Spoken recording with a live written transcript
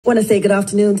I want to say good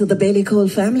afternoon to the Bailey Cole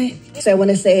family. So I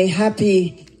want to say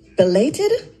happy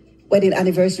belated wedding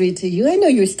anniversary to you. I know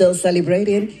you're still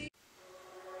celebrating.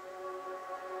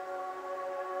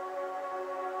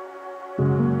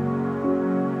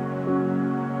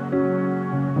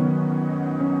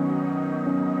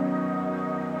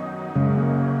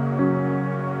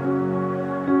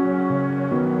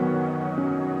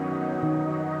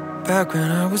 Back when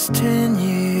I was 10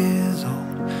 years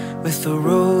old, with a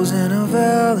rose and a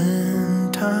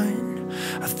valentine,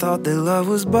 I thought that love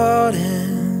was bought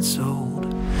and sold,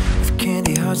 with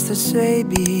candy hearts that say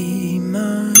be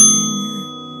mine.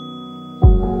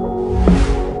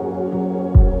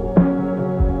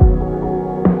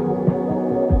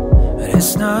 But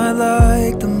it's not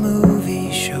like the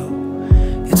movie show,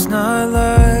 it's not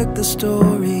like the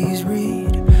stories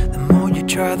read. The more you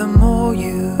try, the more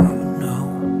you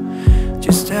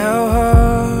just how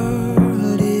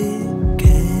hard it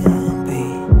can be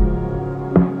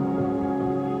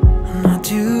not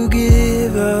to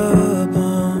give up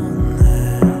on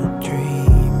that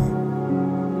dream.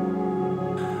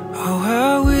 Oh,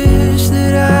 I wish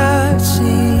that I'd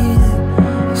seen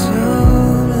it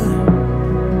sooner.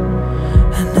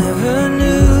 I never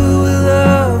knew what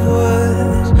love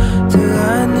was till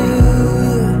I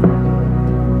knew it.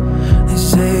 They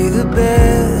say the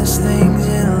best things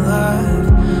in life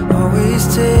always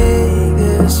take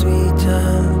their sweet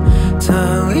time.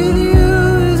 Time with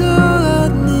you is all I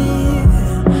need.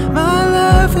 My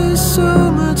life is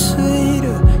so much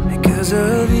sweeter because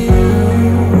of you.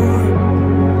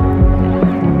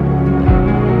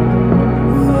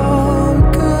 Oh,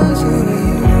 because of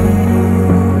you.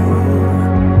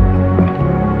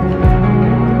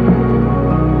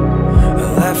 A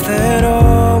laugh that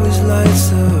always lights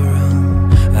the room,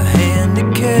 a hand to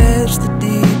catch the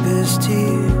deepest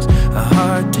tears, a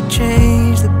heart to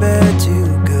change the bad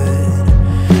to good,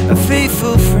 a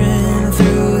faithful friend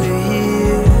through the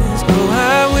years. Oh,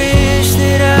 I wish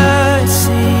that I'd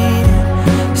seen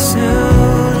it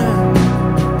sooner.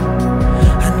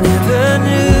 I never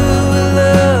knew what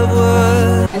love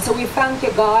was. And so we thank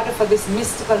you, God, for this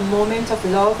mystical moment of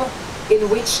love in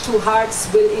which two hearts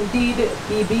will indeed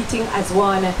be beating as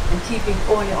one and keeping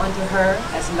only unto her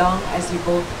as long as you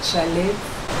both shall live.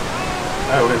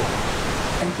 I will.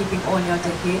 And keeping only unto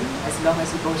him as long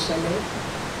as you both shall live.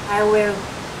 I will.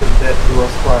 Till death do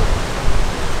us part.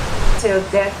 Till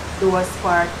death do us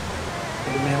part.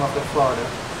 In the name of the Father,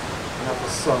 and of the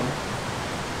Son,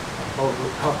 and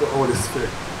of the Holy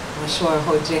Spirit. I'm sure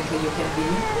how gentle you can be.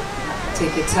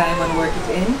 Take your time and work it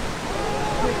in.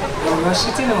 Don't rush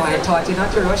it, you know. I taught you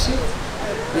not to rush it.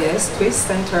 Yes, twist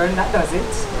and turn, that does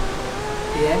it.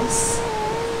 Yes.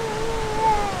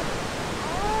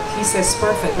 He says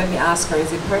perfect. Let me ask her,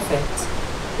 is it perfect?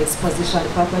 It's positioned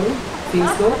properly?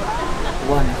 Feels good?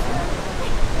 Wonderful.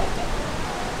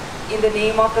 In the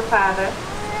name of the Father,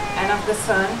 and of the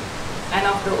Son, and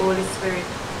of the Holy Spirit.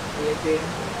 You think?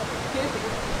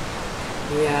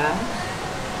 Yeah.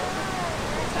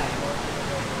 Time.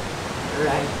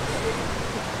 Right.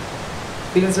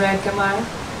 Feels right, come on?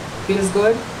 Feels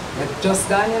good? You're just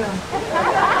gone, you know.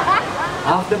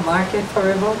 Off the market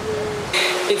forever.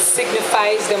 It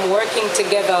signifies them working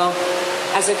together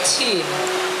as a team,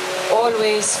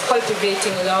 always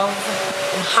cultivating love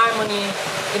and harmony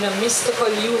in a mystical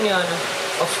union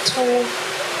of two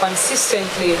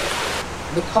consistently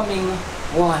becoming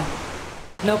one.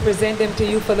 Now present them to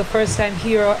you for the first time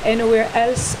here or anywhere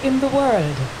else in the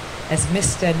world as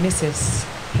Mr. and Mrs.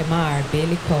 Hemar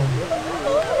Bailey Cole.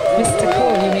 Mr.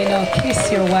 Cole, you may now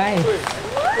kiss your wife.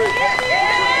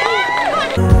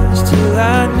 Still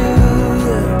I knew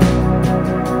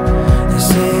they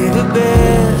say the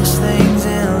best things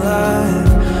in life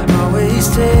always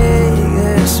take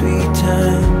their sweet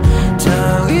time.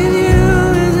 Time with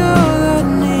you is all I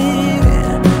need,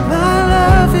 and my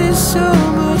life is so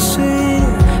much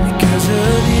sweeter because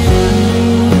of you.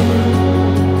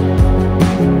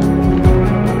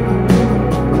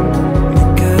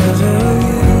 Because of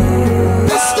you.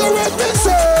 Mr. and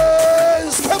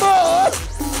Mrs. Come on,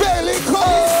 Bailey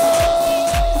Cole.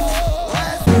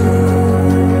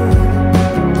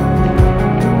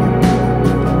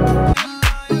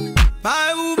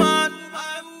 My woman,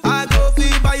 I go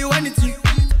feel buy you anything.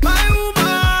 My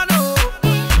woman, oh,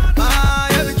 my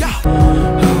every girl.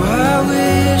 Oh, I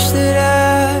wish that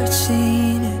I'd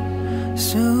seen it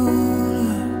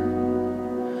sooner.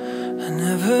 I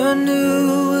never knew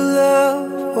what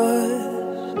love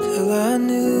was till I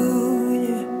knew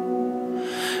you.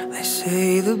 They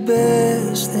say the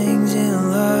best things in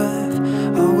life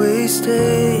always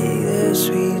take their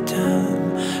sweet time.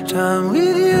 Time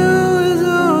with you is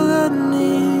all I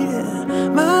need.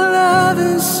 My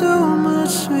love is so much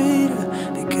sweeter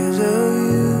because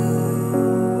of you.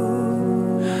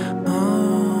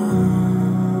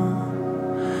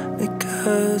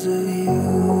 Because of you.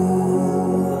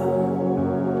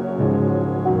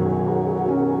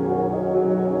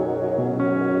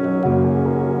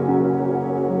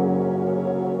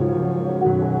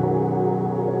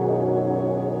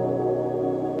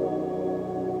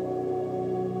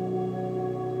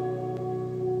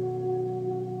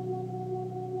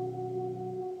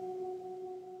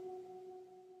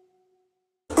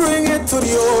 Bring it to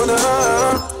the owner.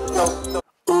 No, no.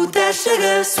 Ooh, that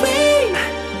sugar sweet.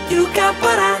 You got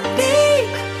what I need.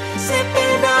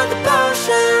 Sipping on the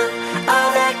potion, all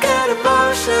that good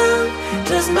emotion,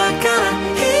 just my kind of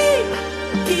heat.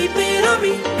 Keep it on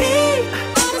repeat.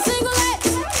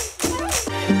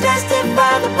 Tested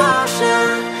by the potion,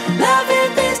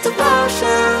 loving this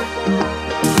devotion.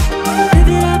 Live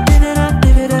it up, live it up,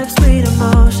 live it up, sweet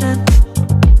emotion.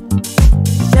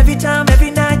 Every time,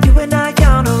 every night, you and I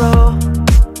on a roll.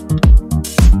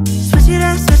 Switch it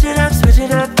up, switch it up, switch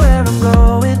it up where I'm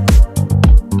going.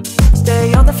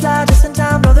 Stay on the fly just in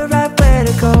time, know the right way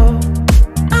to go.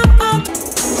 And 5,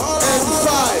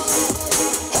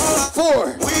 4.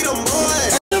 We the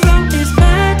boys. The road is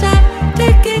my time,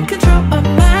 taking control of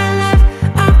my life.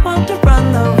 I want to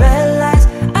run the red lights,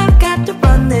 I've got to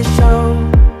run this show.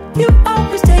 You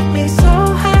always take me so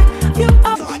high. You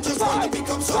always I just want to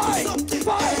become something.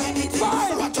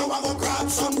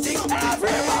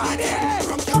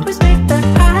 always make the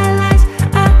highlights.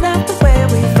 I love the way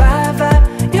we vibe up.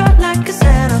 You're like a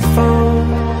centerfold.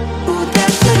 Ooh,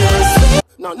 that sugar sweet.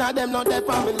 No, not them, not that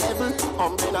family level.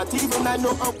 Not even I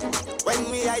know how.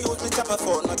 When me I use the chopper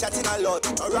phone, no chatting a lot.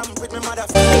 Or ramp with me mother.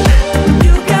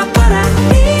 You got what I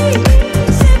need.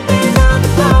 Sipping on the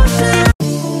potion.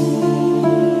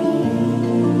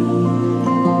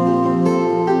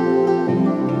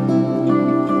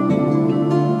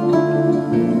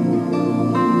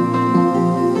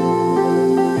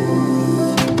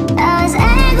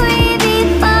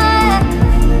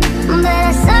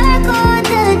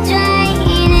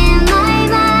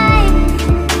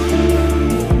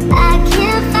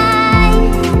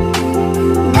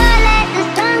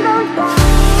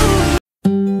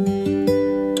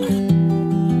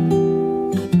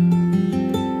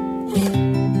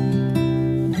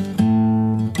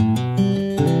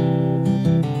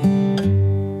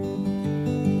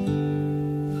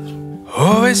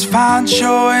 Always find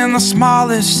joy in the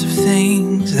smallest of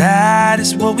things. That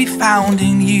is what we found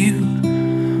in you.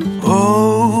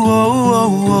 Oh, oh,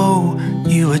 oh, oh,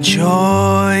 you are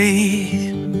joy.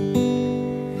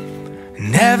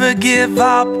 Never give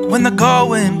up when the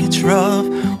going gets rough.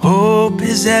 Hope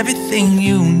is everything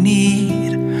you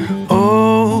need.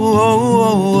 Oh, oh,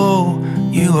 oh, oh,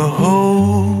 you are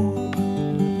hope.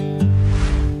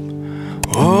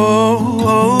 Oh,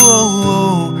 oh, oh,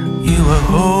 oh, you are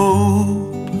hope.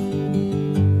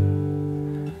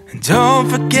 Don't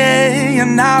forget you're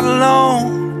not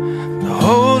alone. The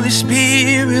Holy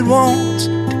Spirit wants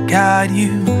to guide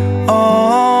you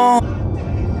on.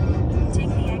 Take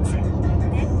the exit,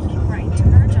 then keep right to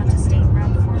merge onto State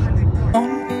Route 400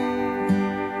 North.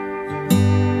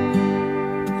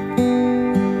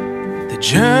 The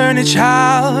journey,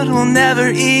 child, will never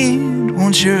end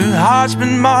once your heart's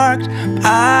been marked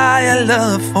by a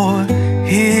love for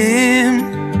Him.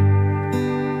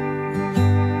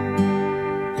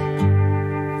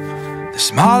 The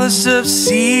smallest of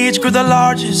seeds grow the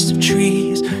largest of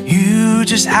trees. You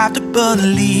just have to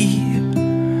believe.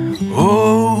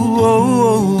 Oh, oh,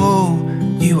 oh, oh,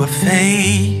 you have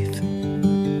faith.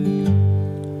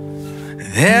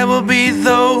 There will be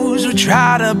those who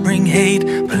try to bring hate,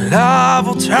 but love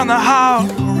will turn the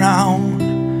heart around.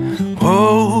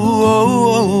 Oh,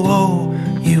 oh, oh, oh,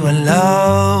 you are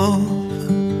love.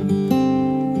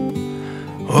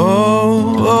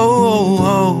 Oh, oh, oh,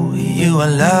 oh, you are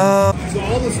love. So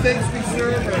all the steaks we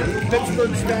serve are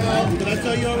Pittsburgh style. Did I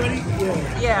tell you already?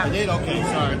 Yeah. I did? Okay,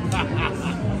 sorry.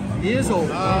 He is old.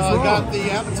 Got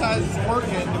the appetizers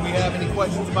working. Do we have any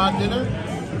questions about dinner?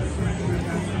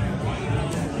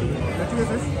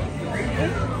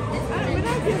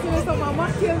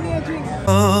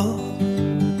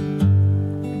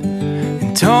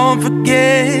 And don't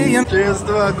forget. Cheers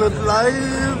to a good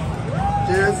life.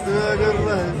 Cheers to a good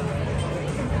life.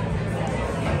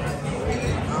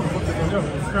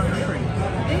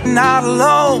 Not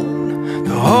alone.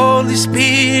 The Holy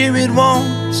Spirit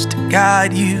wants to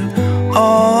guide you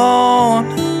on.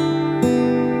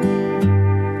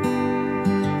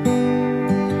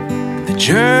 The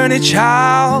journey,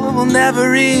 child, will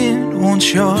never end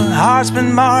once your heart's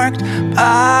been marked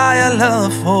by a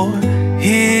love for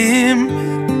Him.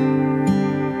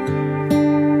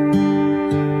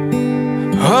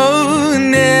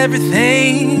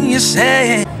 everything you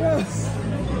say. Eat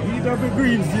up the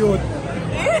greens, dude.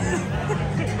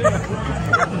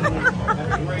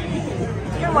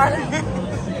 Come on.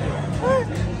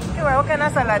 Come on, what kind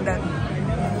of salad then?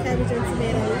 Cabbage and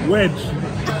tomato. Wedge.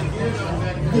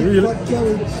 Real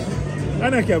cabbage.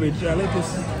 And a cabbage, yeah,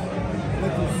 lettuce.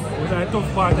 Lettuce. It's a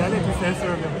tough part, lettuce they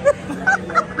serve you.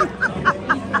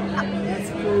 That's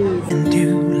cool. And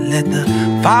do let the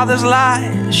Father's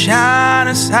light shine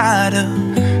inside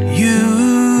of you.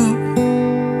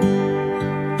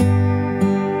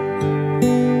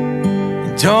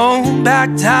 Don't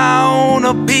back down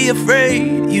or be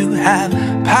afraid. You have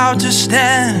power to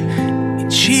stand in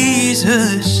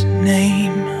Jesus'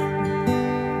 name.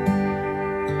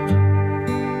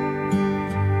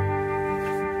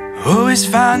 Always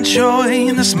find joy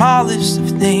in the smallest of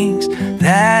things.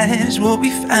 That is what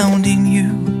we found in you.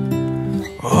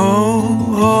 Oh,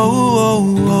 oh,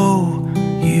 oh,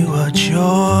 oh, you are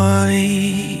joy.